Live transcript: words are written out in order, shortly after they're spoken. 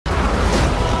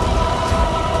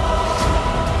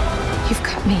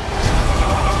me.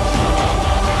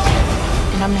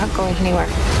 And I'm not going anywhere.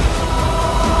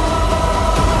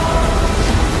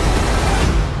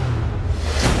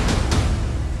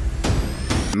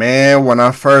 Man, when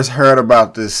I first heard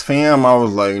about this film, I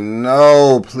was like,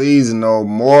 no, please, no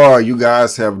more. You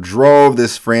guys have drove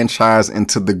this franchise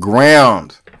into the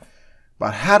ground.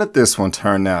 But how did this one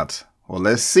turn out? Well,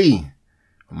 let's see.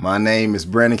 My name is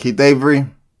Brandon Keith Avery,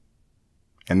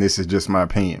 and this is just my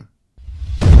opinion.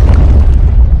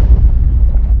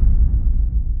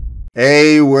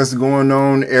 Hey, what's going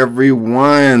on,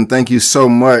 everyone? Thank you so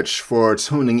much for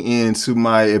tuning in to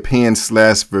my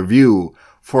opinion/review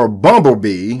for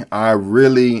Bumblebee. I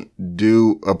really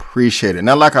do appreciate it.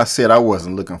 Now, like I said, I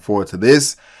wasn't looking forward to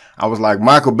this. I was like,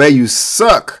 Michael Bay, you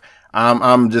suck.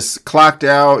 I'm just clocked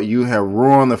out. You have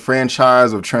ruined the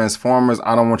franchise of Transformers.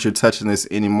 I don't want you touching this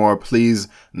anymore. Please,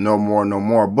 no more, no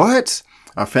more. But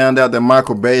I found out that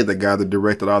Michael Bay, the guy that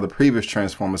directed all the previous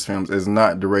Transformers films, is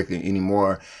not directing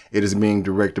anymore. It is being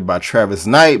directed by Travis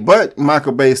Knight, but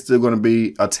Michael Bay is still going to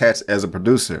be attached as a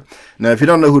producer. Now, if you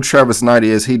don't know who Travis Knight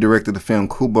is, he directed the film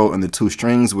Kubo and the Two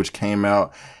Strings, which came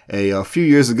out a few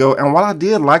years ago. And while I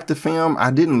did like the film, I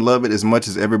didn't love it as much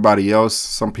as everybody else.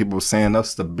 Some people were saying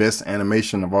that's the best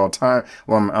animation of all time.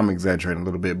 Well, I'm exaggerating a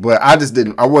little bit, but I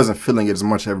wasn't feeling it as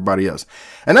much as everybody else.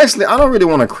 And actually, I don't really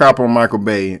want to crap on Michael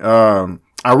Bay.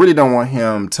 I really don't want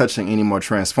him touching any more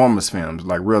Transformers films,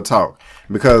 like real talk.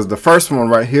 Because the first one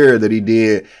right here that he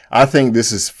did, I think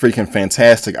this is freaking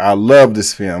fantastic. I love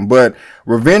this film. But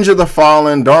Revenge of the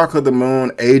Fallen, Dark of the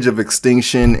Moon, Age of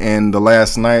Extinction, and The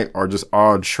Last Night are just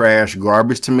all trash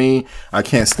garbage to me. I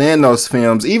can't stand those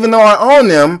films, even though I own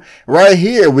them. Right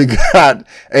here, we got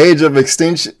Age of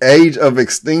Extinction IMAX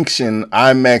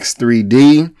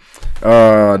 3D,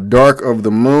 Dark of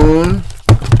the Moon.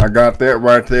 I got that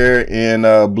right there in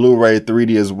Blu-ray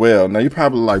 3D as well. Now, you're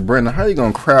probably like, Brandon, how you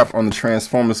going to crap on the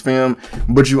Transformers film,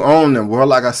 but you own them? Well,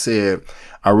 like I said,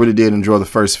 I really did enjoy the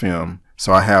first film,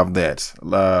 so I have that.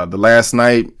 The Last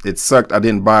Night, it sucked. I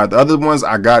didn't buy it. The other ones,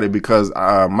 I got it because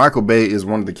Michael Bay is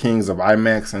one of the kings of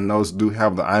IMAX, and those do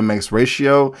have the IMAX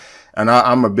ratio. And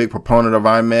I'm a big proponent of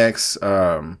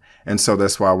IMAX, and so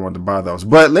that's why I wanted to buy those.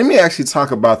 But let me actually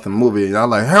talk about the movie.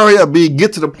 I'm like, hurry up, B,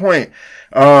 get to the point.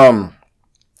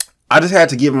 I just had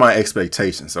to give my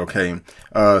expectations, okay?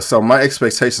 So my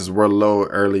expectations were low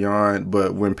early on,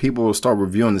 but when people start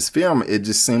reviewing this film, it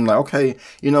just seemed like, okay,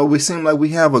 you know, we seem like we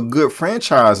have a good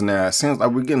franchise now. It seems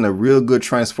like we're getting a real good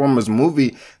Transformers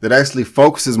movie that actually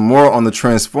focuses more on the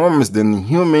Transformers than the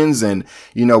humans. And,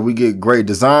 you know, we get great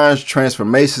designs,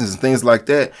 transformations, and things like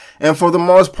that. And for the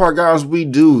most part, guys, we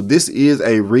do. This is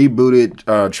a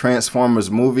rebooted Transformers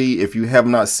movie. If you have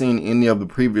not seen any of the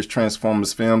previous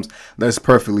Transformers films, that's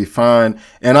perfectly fine.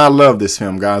 And I love this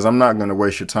film, guys. I'm not going to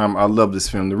waste your time. I love this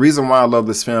film. The reason why I love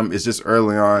this film is just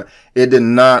early on, it did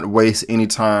not waste any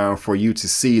time for you to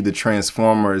see the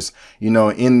Transformers, you know,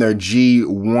 in their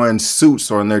G1 suits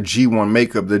or in their G1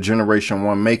 makeup, their Generation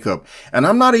 1 makeup. And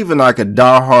I'm not even like a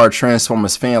diehard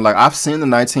Transformers fan. Like, I've seen the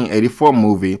 1984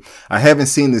 movie. I haven't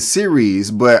seen the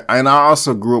series, and I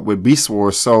also grew up with Beast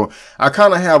Wars. So I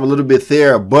kind of have a little bit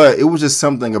there, but it was just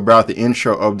something about the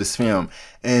intro of this film.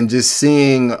 And just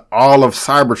seeing all of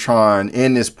Cybertron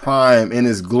in its prime, in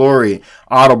its glory,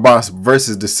 Autobots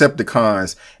versus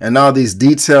Decepticons, and all these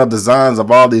detailed designs of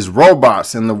all these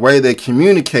robots and the way they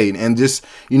communicate, and just,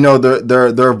 you know,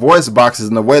 their voice boxes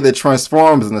and the way they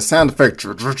transform and the sound effect,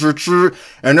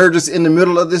 and they're just in the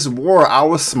middle of this war. I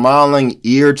was smiling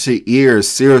ear to ear,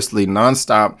 seriously,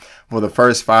 nonstop, for the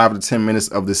first 5 to 10 minutes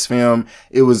of this film.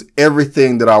 It was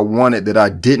everything that I wanted that I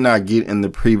did not get in the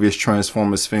previous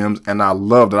Transformers films, and I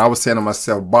loved it. I was saying to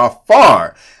myself, by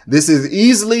far, this is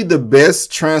easily the best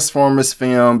Transformers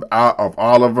film out of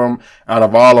all of them, out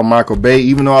of all of Michael Bay.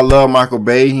 Even though I love Michael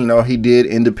Bay, you know, he did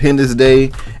Independence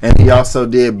Day, and he also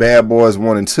did Bad Boys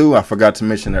 1 and 2. I forgot to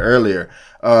mention it earlier.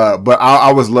 But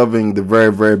I was loving the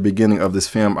very, very beginning of this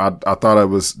film. I thought it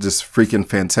was just freaking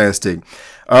fantastic.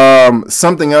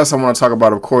 Something else I want to talk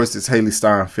about, of course, is Haley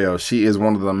Steinfeld. She is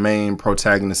one of the main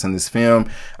protagonists in this film.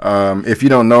 If you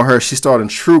don't know her, she starred in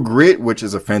True Grit, which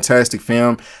is a fantastic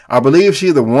film. I believe she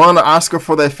either won an Oscar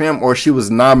for that film or she was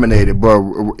nominated, but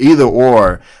either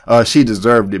or, she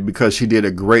deserved it because she did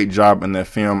a great job in that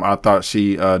film. I thought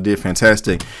she did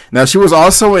fantastic. Now, she was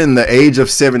also in The Age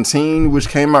of 17, which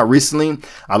came out recently.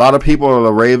 A lot of people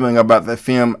are raving about that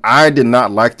film. I did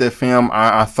not like that film.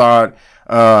 I thought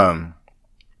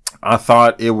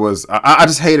it was, I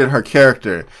just hated her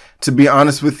character. To be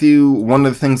honest with you, one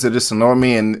of the things that just annoyed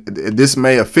me, and this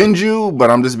may offend you, but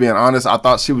I'm just being honest, I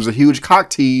thought she was a huge cock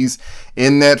tease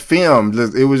in that film.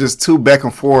 It was just too back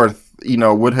and forth you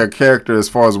know, with her character as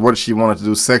far as what she wanted to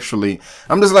do sexually.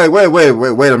 I'm just like, wait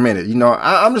a minute. You know,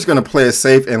 I'm just going to play it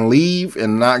safe and leave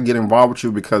and not get involved with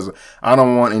you because I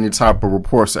don't want any type of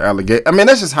reports or allegations. I mean,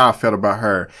 that's just how I felt about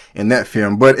her in that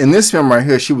film. But in this film right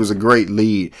here, she was a great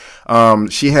lead.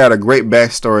 She had a great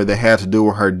backstory that had to do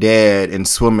with her dad and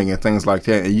swimming and things like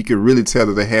that. And you could really tell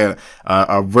that they had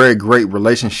a very great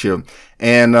relationship.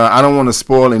 And I don't want to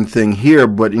spoil anything here,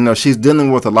 but, you know, she's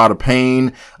dealing with a lot of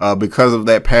pain because of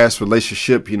that past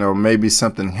relationship. You know, maybe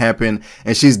something happened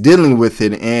and she's dealing with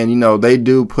it. And, you know, they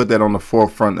do put that on the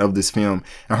forefront of this film.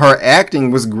 And her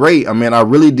acting was great. I mean, I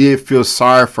really did feel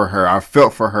sorry for her. I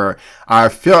felt for her. I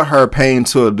felt her pain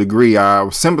to a degree. I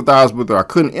sympathized with her. I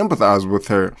couldn't empathize with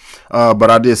her, but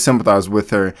I did sympathize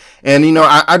with her. And, you know,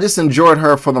 I just enjoyed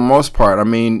her for the most part. I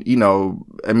mean, you know,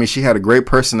 she had a great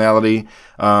personality.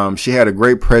 She had a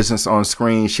great presence on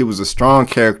screen. She was a strong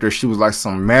character. She was like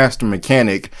some master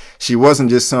mechanic. She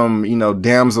wasn't just some, you know,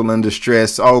 damsel in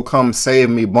distress. Oh, come save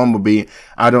me, Bumblebee.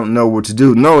 I don't know what to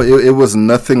do. No, it was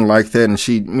nothing like that. And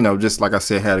she, you know, just like I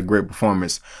said, had a great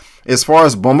performance. As far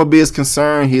as Bumblebee is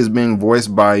concerned, he is being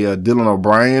voiced by Dylan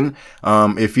O'Brien.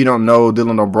 If you don't know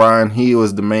Dylan O'Brien, he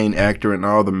was the main actor in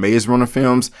all the Maze Runner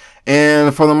films.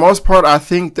 And for the most part, I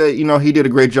think that, you know, he did a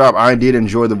great job. I did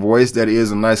enjoy the voice. That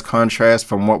is a nice contrast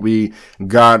from what we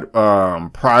got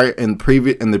prior in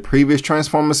the previous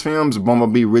Transformers films.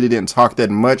 Bumblebee really didn't talk that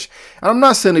much. And I'm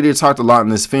not saying he did talk a lot in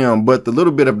this film, but the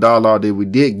little bit of dialogue that we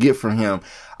did get from him,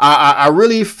 I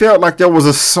really felt like there was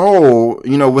a soul,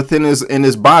 you know, within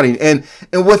his body, and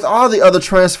with all the other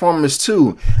Transformers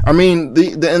too. I mean,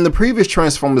 in the previous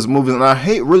Transformers movies, and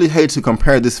I really hate to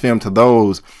compare this film to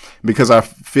those, because I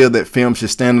feel that films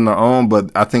should stand on their own, but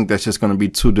I think that's just going to be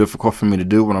too difficult for me to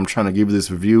do when I'm trying to give you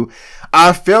this review.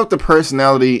 I felt the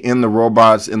personality in the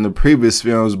robots in the previous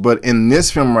films, but in this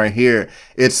film right here,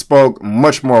 it spoke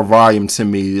much more volume to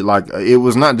me. Like, it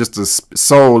was not just a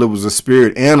soul, it was a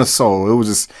spirit and a soul. It was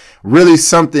just really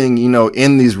something, you know,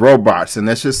 in these robots, and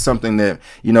that's just something that,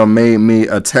 you know, made me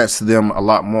attach to them a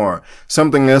lot more.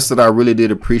 Something else that I really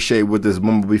did appreciate with this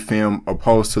Bumblebee film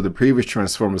opposed to the previous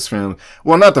Transformers film,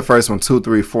 well, not the first one, 2,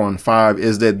 3, 4, and 5,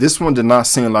 is that this one did not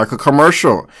seem like a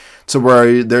commercial to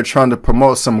where they're trying to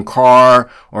promote some car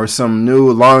or some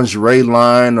new lingerie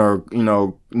line or, you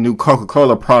know, new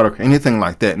Coca-Cola product, anything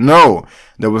like that. No,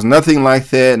 there was nothing like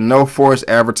that. No forced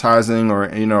advertising or,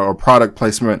 you know, or product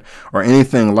placement or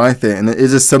anything like that. And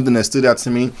it's just something that stood out to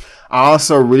me. I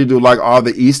also really do like all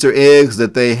the Easter eggs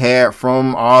that they had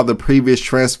from all the previous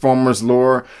Transformers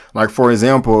lore. Like, for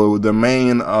example, the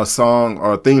main song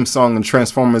or theme song in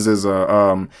Transformers is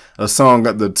a song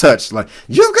got the touch. Like,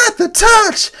 you got the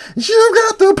touch, you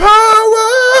got the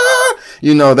power.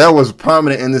 You know, that was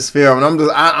prominent in this film,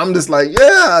 and I'm just like,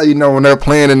 yeah, you know, when they're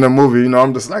playing in the movie, you know,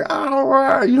 I'm just like,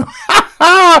 oh, you know.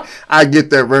 I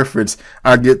get that reference.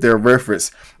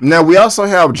 Now, we also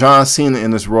have John Cena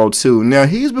in this role too. Now,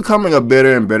 he's becoming a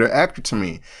better and better actor to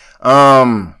me.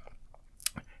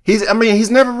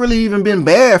 He's never really even been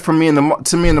bad for me in the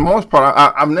most part.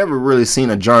 I've never really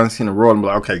seen a John Cena role and be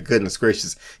like, okay, goodness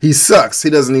gracious, he sucks. He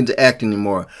doesn't need to act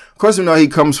anymore. Of course, we know he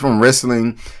comes from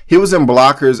wrestling. He was in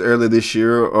Blockers earlier this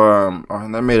year.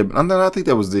 I think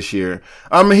that was this year.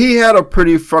 He had a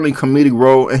pretty funny comedic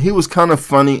role, and he was kind of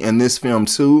funny in this film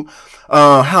too.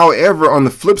 However, on the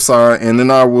flip side, and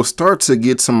then I will start to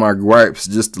get to my gripes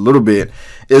just a little bit,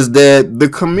 is that the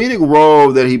comedic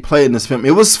role that he played in this film,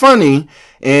 it was funny,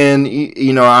 and,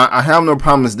 you know, I have no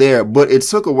problems there, but it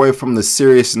took away from the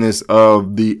seriousness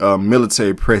of the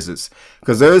military presence.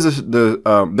 Because there's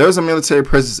a military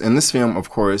presence in this film,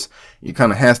 of course. It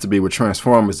kind of has to be with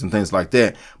Transformers and things like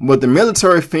that. But the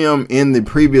military film in the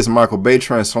previous Michael Bay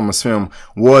Transformers film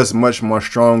was much more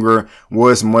stronger,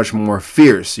 was much more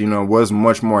fierce, you know, was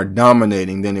much more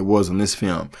dominating than it was in this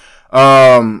film.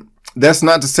 That's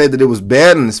not to say that it was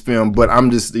bad in this film, but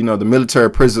I'm just, you know, the military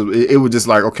presence, it was just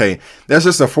like, okay, that's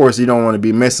just a force you don't want to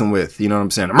be messing with, you know what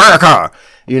I'm saying? America!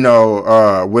 You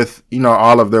know, with, you know,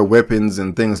 all of their weapons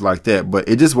and things like that. But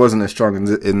it just wasn't as strong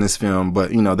in this film,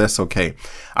 but, you know, that's okay.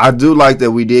 I do like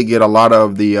that we did get a lot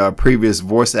of the previous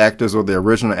voice actors or the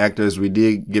original actors. We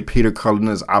did get Peter Cullen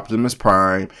as Optimus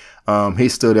Prime. He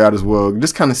stood out as well.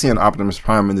 Just kind of seeing Optimus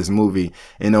Prime in this movie,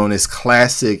 you know, in this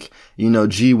classic, you know,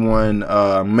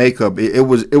 G1 makeup. It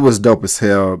was dope as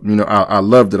hell. You know, I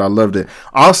loved it.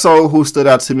 Also, who stood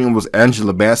out to me was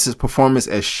Angela Bassett's performance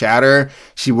as Shatter.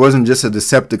 She wasn't just a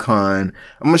Decepticon.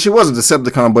 I mean, she was a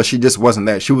Decepticon, but she just wasn't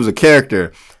that. She was a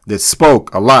character that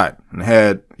spoke a lot and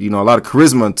had, you know, a lot of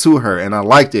charisma to her, and I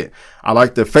liked it. I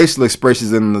liked the facial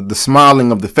expressions and the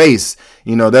smiling of the face.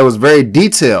 You know, that was very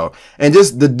detailed, and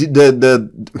just the detail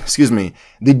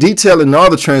in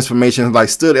all the transformations like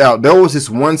stood out. There was this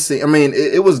one scene. I mean,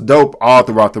 it was dope all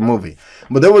throughout the movie,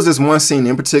 but there was this one scene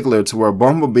in particular to where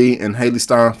Bumblebee and Haley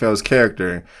Steinfeld's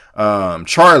character,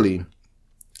 Charlie,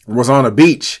 was on a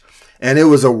beach, and it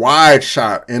was a wide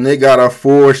shot, and they got a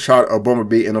full shot of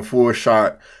Bumblebee and a full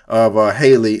shot of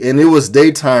Haley, and it was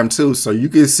daytime too, so you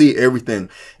could see everything.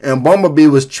 And Bumblebee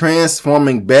was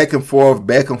transforming back and forth,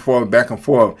 back and forth, back and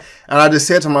forth. And I just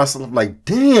said to myself, like,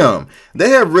 damn, they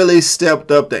have really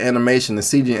stepped up the animation, the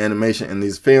CG animation in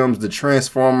these films. The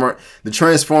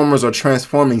Transformers are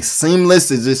transforming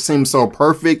seamless. It just seems so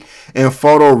perfect and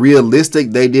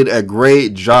photorealistic. They did a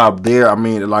great job there. I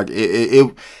mean, like,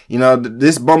 you know,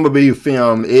 this Bumblebee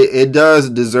film, it does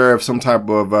deserve some type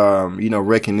of, you know,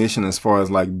 recognition as far as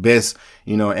like best,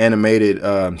 you know, animated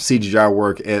CGI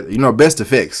work at, you know, best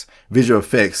effects, visual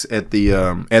effects at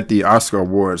the Oscar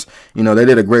Awards. You know, they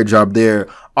did a great job there.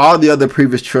 All the other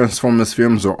previous Transformers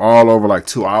films are all over like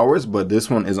 2 hours, but this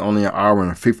one is only 1 hour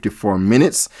and 54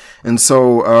 minutes. And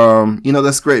so, you know,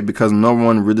 that's great because no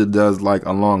one really does like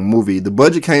a long movie. The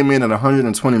budget came in at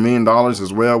 $120 million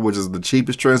as well, which is the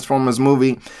cheapest Transformers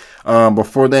movie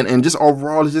before that. And just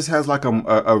overall, it just has like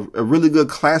a really good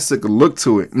classic look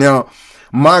to it. Now,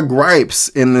 my gripes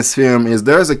in this film is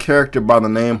there's a character by the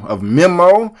name of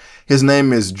Memo. His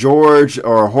name is Jorge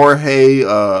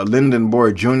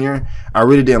Lindenborg Jr. I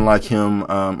really didn't like him.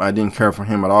 I didn't care for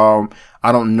him at all.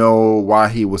 I don't know why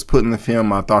he was put in the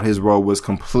film. I thought his role was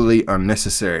completely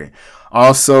unnecessary.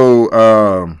 Also,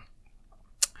 a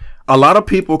lot of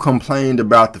people complained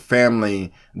about the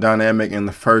family dynamic in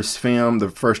the first film, the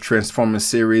first Transformers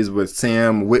series with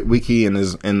Sam Witwicky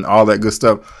and all that good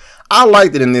stuff. I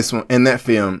liked it in this one, in that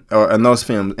film, or in those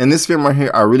films. In this film right here,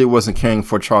 I really wasn't caring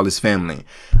for Charlie's family.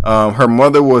 Her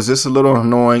mother was just a little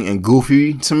annoying and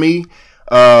goofy to me.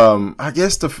 I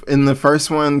guess in the first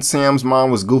one, Sam's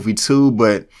mom was goofy too,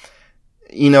 but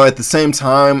you know, at the same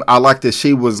time, I like that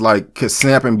she was like, could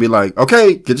snap and be like,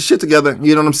 okay, get your shit together.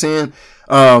 You know what I'm saying?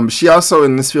 She also,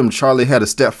 in this film, Charlie had a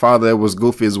stepfather that was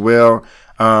goofy as well.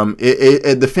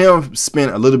 The film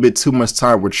spent a little bit too much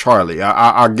time with Charlie.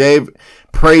 I gave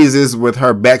praises with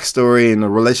her backstory and the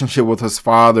relationship with his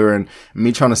father and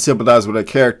me trying to sympathize with her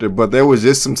character, but there was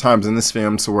just some times in this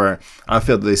film to where I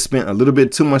felt they spent a little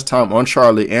bit too much time on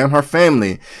Charlie and her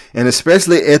family, and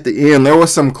especially at the end, there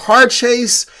was some car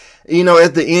chase. You know,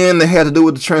 at the end, they had to do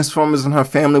with the Transformers and her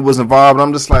family was involved.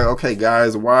 I'm just like, okay,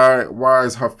 guys, why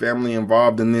is her family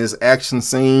involved in this action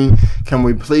scene? Can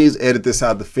we please edit this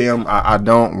out of the film? I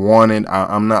don't want it.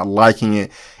 I'm not liking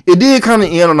it. It did kind of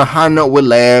end on a high note with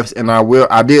laughs, and I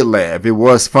did laugh. It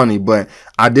was funny, but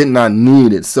I did not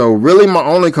need it. So really, my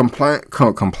only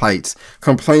complaints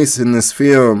in this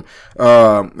film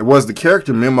was the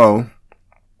character Memo.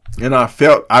 And I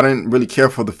felt I didn't really care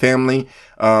for the family.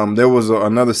 There was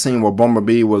another scene where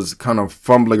Bumblebee was kind of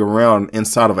fumbling around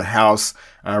inside of a house.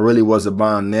 I really wasn't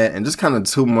buying that. And just kind of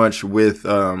too much with,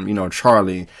 you know,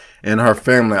 Charlie and her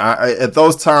family. At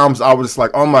those times, I was just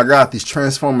like, oh my God, these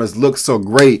Transformers look so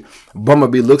great.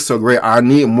 Bumblebee looks so great. I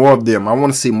need more of them. I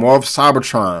want to see more of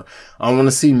Cybertron. I want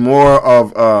to see more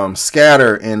of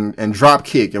Scatter and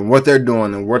Dropkick and what they're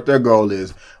doing and what their goal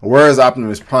is. Where is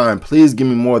Optimus Prime? Please give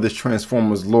me more of this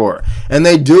Transformers lore. And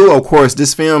they do, of course.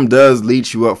 This film does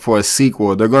lead you up for a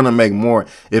sequel. They're going to make more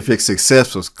if it's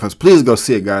successful. Because please go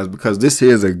see it, guys, because this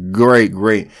is a great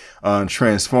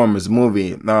Transformers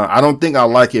movie. I don't think I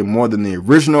like it more than the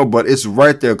original, but it's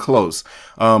right there close.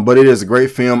 But it is a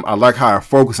great film. I like how I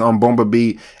focus on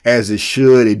Bumblebee as it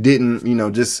should. It didn't, you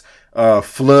know, just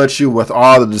flood you with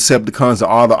all the Decepticons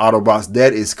and all the Autobots.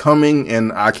 That is coming,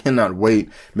 and I cannot wait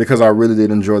because I really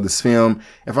did enjoy this film.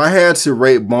 If I had to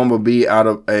rate Bumblebee out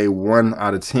of a 1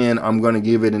 out of 10, I'm going to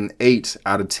give it an 8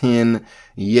 out of 10.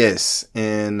 Yes.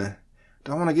 And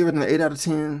do I want to give it an 8 out of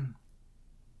 10?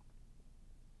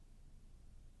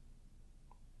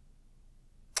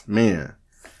 Man,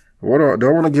 do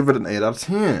I want to give it an 8 out of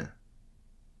 10?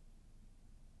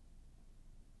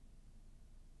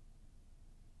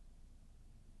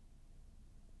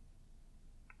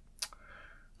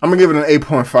 I'm going to give it an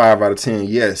 8.5 out of 10.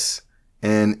 Yes,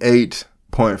 an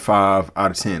 8.5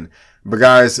 out of 10. But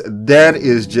guys, that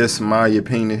is just my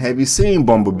opinion. Have you seen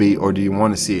Bumblebee, or do you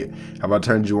want to see it? Have I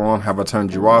turned you on? Have I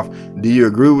turned you off? Do you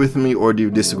agree with me, or do you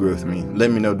disagree with me?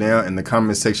 Let me know down in the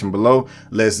comment section below.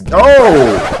 Let's go.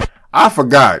 I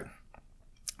forgot.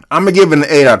 I'm gonna give it an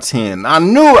 8 out of 10. I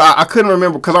knew I couldn't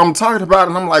remember because I'm talking about it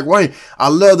and I'm like, wait, I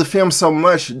love the film so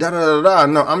much. Da da da da.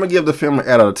 No, I'm gonna give the film an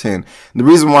 8 out of 10. The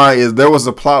reason why is there was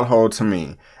a plot hole to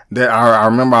me that I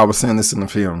remember I was saying this in the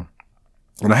film,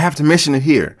 and I have to mention it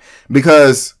here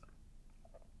because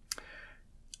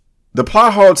the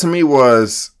plot hole to me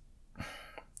was,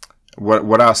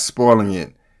 without spoiling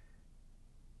it,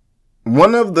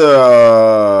 one of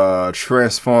the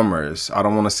Transformers, I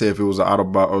don't want to say if it was an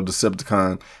Autobot or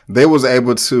Decepticon, they was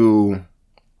able to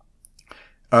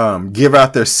give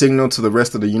out their signal to the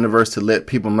rest of the universe to let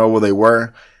people know where they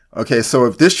were. Okay, so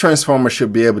if this Transformer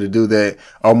should be able to do that,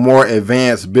 a more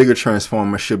advanced, bigger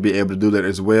Transformer should be able to do that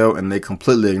as well, and they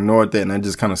completely ignored that, and that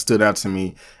just kind of stood out to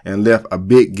me and left a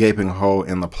big gaping hole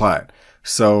in the plot.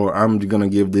 So I'm going to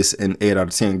give this an 8 out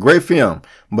of 10. Great film,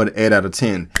 but 8 out of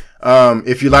 10.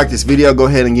 If you like this video, go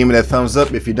ahead and give me that thumbs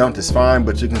up. If you don't, it's fine,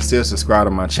 but you can still subscribe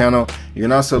to my channel. You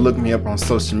can also look me up on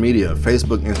social media,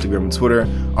 Facebook, Instagram, and Twitter.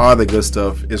 All the good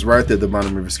stuff is right there at the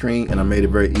bottom of your screen, and I made it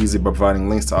very easy by providing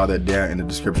links to all that down in the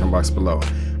description box below.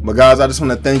 But guys, I just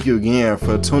want to thank you again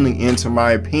for tuning into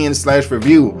my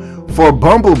opinion/review for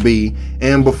Bumblebee.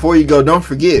 And before you go, don't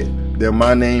forget that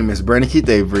my name is Brandon Keith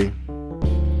Avery,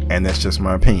 and that's just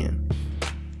my opinion.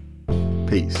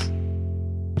 Peace.